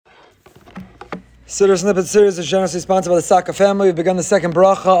Siddur Snippet series is generously sponsored by the Saka family. We've begun the second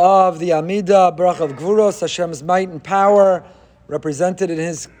bracha of the Amida, bracha of Gvuros, Hashem's might and power, represented in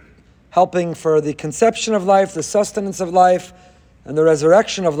His helping for the conception of life, the sustenance of life, and the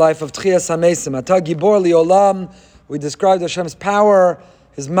resurrection of life of Tchias HaMesim. Ata Gibor Liolam, we described Hashem's power,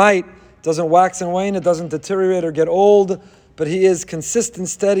 His might, doesn't wax and wane, it doesn't deteriorate or get old, but He is consistent,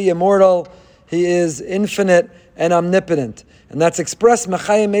 steady, immortal, He is infinite and omnipotent. And that's expressed,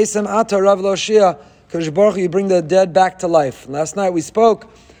 Mechayim Mesim Ata Rav Loshia, Kodesh Baruch Hu, you bring the dead back to life. And last night we spoke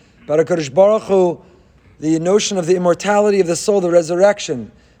about Kodesh Baruch Hu, the notion of the immortality of the soul, the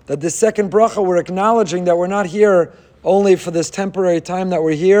resurrection. That this second bracha, we're acknowledging that we're not here only for this temporary time that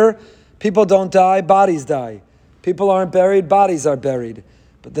we're here. People don't die, bodies die. People aren't buried, bodies are buried.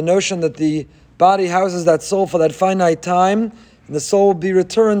 But the notion that the body houses that soul for that finite time, and the soul will be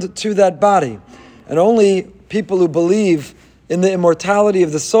returned to that body. And only people who believe in the immortality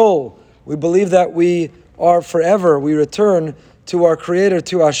of the soul, we believe that we are forever, we return to our Creator,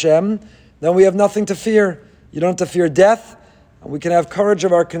 to Hashem, then we have nothing to fear. You don't have to fear death, and we can have courage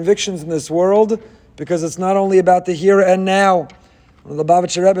of our convictions in this world, because it's not only about the here and now. One of the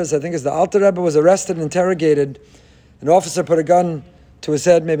Lubavitcher Rebbes, I think it's the Alter Rebbe, was arrested and interrogated. An officer put a gun to his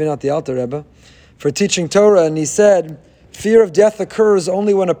head, maybe not the Alter Rebbe, for teaching Torah, and he said, fear of death occurs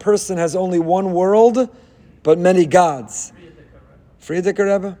only when a person has only one world, but many gods.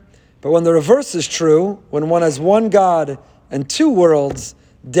 Frierdiker Rebbe? But when the reverse is true, when one has one God and two worlds,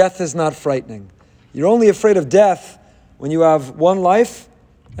 death is not frightening. You're only afraid of death when you have one life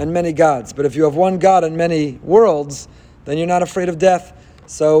and many gods. But if you have one God and many worlds, then you're not afraid of death.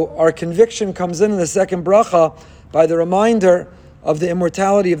 So our conviction comes in the second bracha by the reminder of the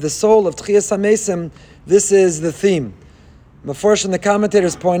immortality of the soul of Tchias HaMesim. This is the theme. Meforsh and the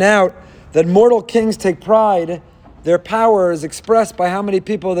commentators point out that mortal kings take pride. Their power is expressed by how many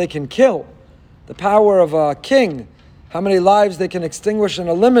people they can kill. The power of a king, how many lives they can extinguish and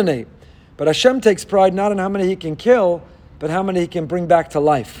eliminate. But Hashem takes pride not in how many He can kill, but how many He can bring back to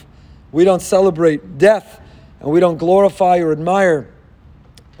life. We don't celebrate death, and we don't glorify or admire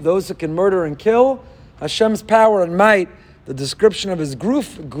those who can murder and kill. Hashem's power and might, the description of His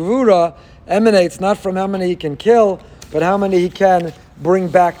gvura, emanates not from how many He can kill, but how many He can bring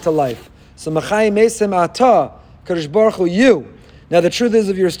back to life. So Mechayim Mesim Ata, Kodesh Baruch Hu, you. Now the truth is,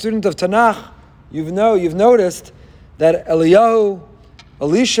 if you're a student of Tanakh, you've noticed that Eliyahu,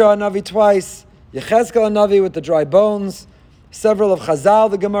 Elisha Navi twice, Yechezkel Navi with the dry bones, several of Chazal,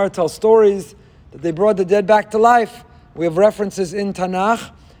 the Gemara, tell stories that they brought the dead back to life. We have references in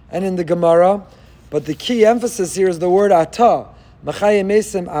Tanakh and in the Gemara, but the key emphasis here is the word Ata. Mechayim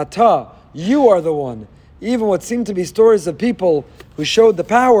Mesim Ata, you are the one. Even what seemed to be stories of people who showed the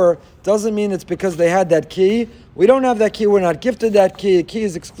power doesn't mean it's because they had that key. We don't have that key. We're not gifted that key. The key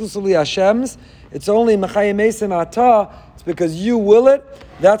is exclusively Hashem's. It's only Mechayim Mesim Ata. It's because you will it.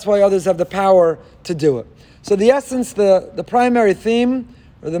 That's why others have the power to do it. So the essence, the primary theme,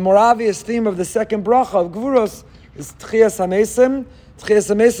 or the more obvious theme of the second bracha of Gvuros is Tchias HaMesim.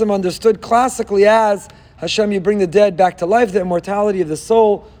 Tchias HaMesim understood classically as Hashem, you bring the dead back to life, the immortality of the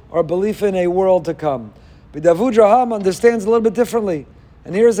soul, our belief in a world to come. But Avudraham Raham understands a little bit differently.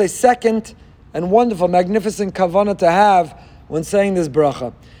 And here's a second and wonderful, magnificent kavanah to have when saying this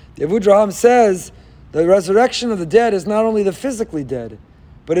bracha. The Avudraham Raham says the resurrection of the dead is not only the physically dead,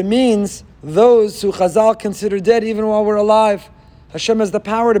 but it means those who Chazal consider dead even while we're alive. Hashem has the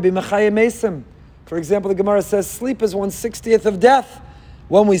power to be Mechayim Mesim. For example, the Gemara says sleep is 1/60th of death.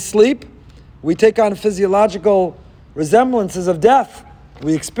 When we sleep, we take on physiological resemblances of death.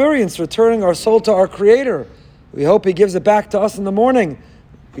 We experience returning our soul to our Creator. We hope He gives it back to us in the morning.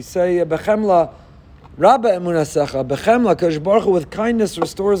 We say, Bechemla, Rabba Emunasecha, Bechemla, Kodesh Baruch Hu, with kindness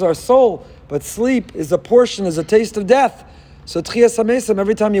restores our soul. But sleep is a portion, is a taste of death. So Tchias HaMesim,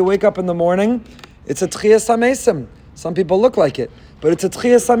 every time you wake up in the morning, it's a Tchias HaMesim. Some people look like it, but it's a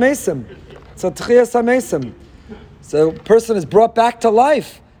Tchias HaMesim. It's a Tchias HaMesim. So a person is brought back to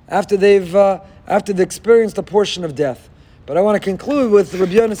life after they've experienced a portion of death. But I want to conclude with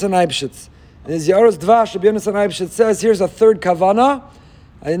Rabbi Yonasan Eibshitz. In his Yaros Dvash, Rabbi Yonasan Eibshitz says, here's a third kavanah.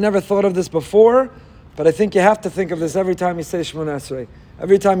 I never thought of this before, but I think you have to think of this every time you say Shemona Esrei,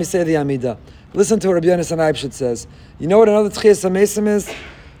 every time you say the Amidah. Listen to what Rabbi Yonasan Eibshitz says. You know what another Tchias HaMesim is?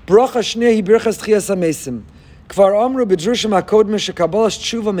 Bracha Shnei hi birchas Tchias HaMesim. Kvar Amru b'drushim hakodmim shekabalas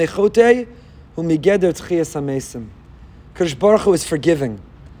tshuva mechotei hu migeder Tchias HaMesim. Kodesh Baruch Hu is forgiving.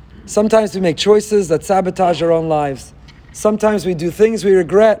 Sometimes we make choices that sabotage our own lives. Sometimes we do things we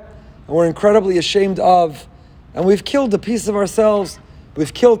regret and we're incredibly ashamed of, and we've killed a piece of ourselves.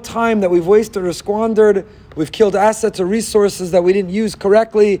 We've killed time that we've wasted or squandered. We've killed assets or resources that we didn't use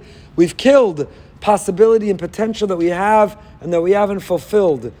correctly. We've killed possibility and potential that we have and that we haven't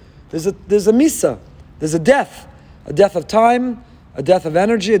fulfilled. There's a misa, there's a death of time, a death of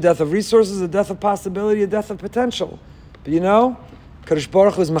energy, a death of resources, a death of possibility, a death of potential. But Kadosh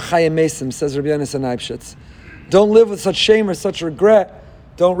Baruch Hu is Machayim Mesim, says Rabbi Yonasan Eibshitz. Don't live with such shame or such regret.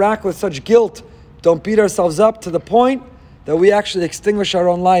 Don't rack with such guilt. Don't beat ourselves up to the point that we actually extinguish our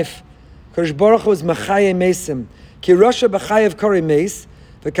own life. Kadosh Baruch Hu is Machayim Mesim. Ki Rasha b'chayev kori meis,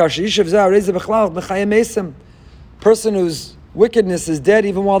 v'kash yishav zeh areze b'chlal Machayim Mesim. Person whose wickedness is dead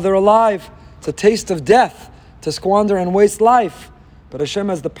even while they're alive. It's a taste of death to squander and waste life. But Hashem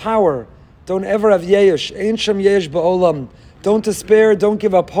has the power. Don't ever have yesh. Ein shem yesh ba'olam. Don't despair. Don't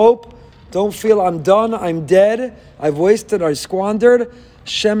give up hope. Don't feel I'm done. I'm dead. I've wasted. I squandered.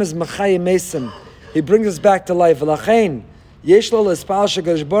 Hashem is Machayim Mesim. He brings us back to life. V'lachein yesh lo l'espal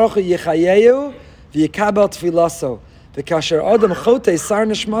shekadosh baruch hu yichayehu v'yikabel tfilaso v'kasher adam chotei sar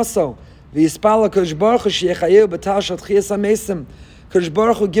nishmaso v'yispal hakadosh baruch hu sheyichayehu b'tal shel tchiyas hamesim. Kadosh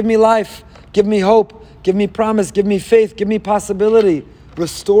Baruch Hu, give me life. Give me hope. Give me promise. Give me faith. Give me possibility.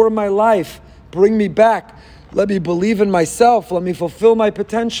 Restore my life. Bring me back. Let me believe in myself. Let me fulfill my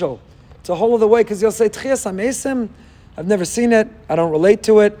potential. It's a whole other way, because you'll say, Tchias HaMesim, I've never seen it. I don't relate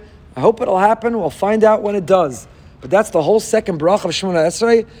to it. I hope it'll happen. We'll find out when it does. But that's the whole second bracha of Shemona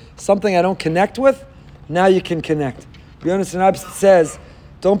Esrei, something I don't connect with. Now you can connect. Rabbi Yonasan Eibshitz says,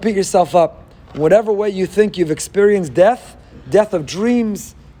 don't beat yourself up. In whatever way you think you've experienced death, death of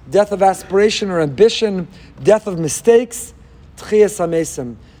dreams, death of aspiration or ambition, death of mistakes, Tchias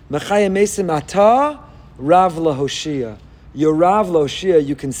HaMesim. Machayim Mesim Ata Rav LaHoshia. You're Rav LaHoshia,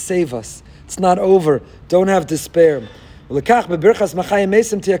 you can save us. It's not over. Don't have despair. ולכך בברכת מחיים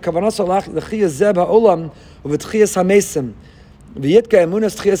מייסם תהיה כוונה לחיה זה בעולם ובתחייס המייסם. ויתקע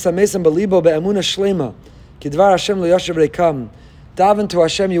אמונס תחייס המייסם בליבו באמונה שלמה. כדבר השם לא יושב ריקם. Daven to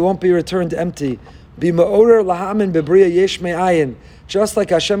Hashem, you won't be returned empty. Be ma'orer lahamin bebriya yesh me'ayin. Just like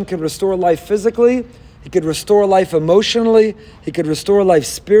Hashem can restore life physically, He could restore life emotionally, He could restore life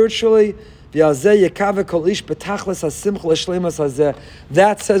spiritually. That says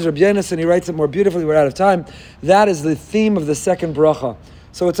Rabbi Yonasan, and he writes it more beautifully, we're out of time. That is the theme of the second bracha.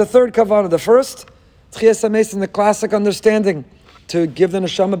 So it's a third kavanah. The first, Tchias HaMesim, the classic understanding, to give the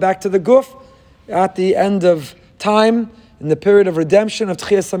neshama back to the guf at the end of time, in the period of redemption of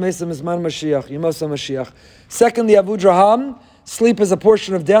Tchias HaMesim, Zman Mashiach, Yemos HaMashiach. Secondly, Avudraham, sleep is a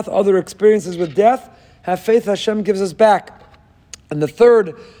portion of death, other experiences with death, have faith Hashem gives us back. And the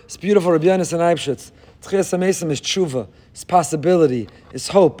third is beautiful, Rabbi Yonasan Eibshitz. Tchias HaMesim is tshuva, is possibility, is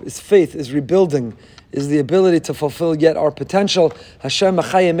hope, is faith, is rebuilding, is the ability to fulfill yet our potential. Hashem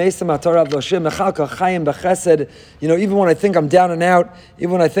Machayim Mesim Atarav L'Hashem Mechalka Chayim B'Chesed. Even when I think I'm down and out,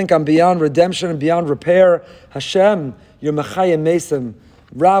 even when I think I'm beyond redemption and beyond repair, Hashem, you're Machayim Mesim,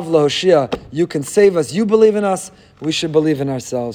 Rav L'Hoshia, you can save us. You believe in us, we should believe in ourselves.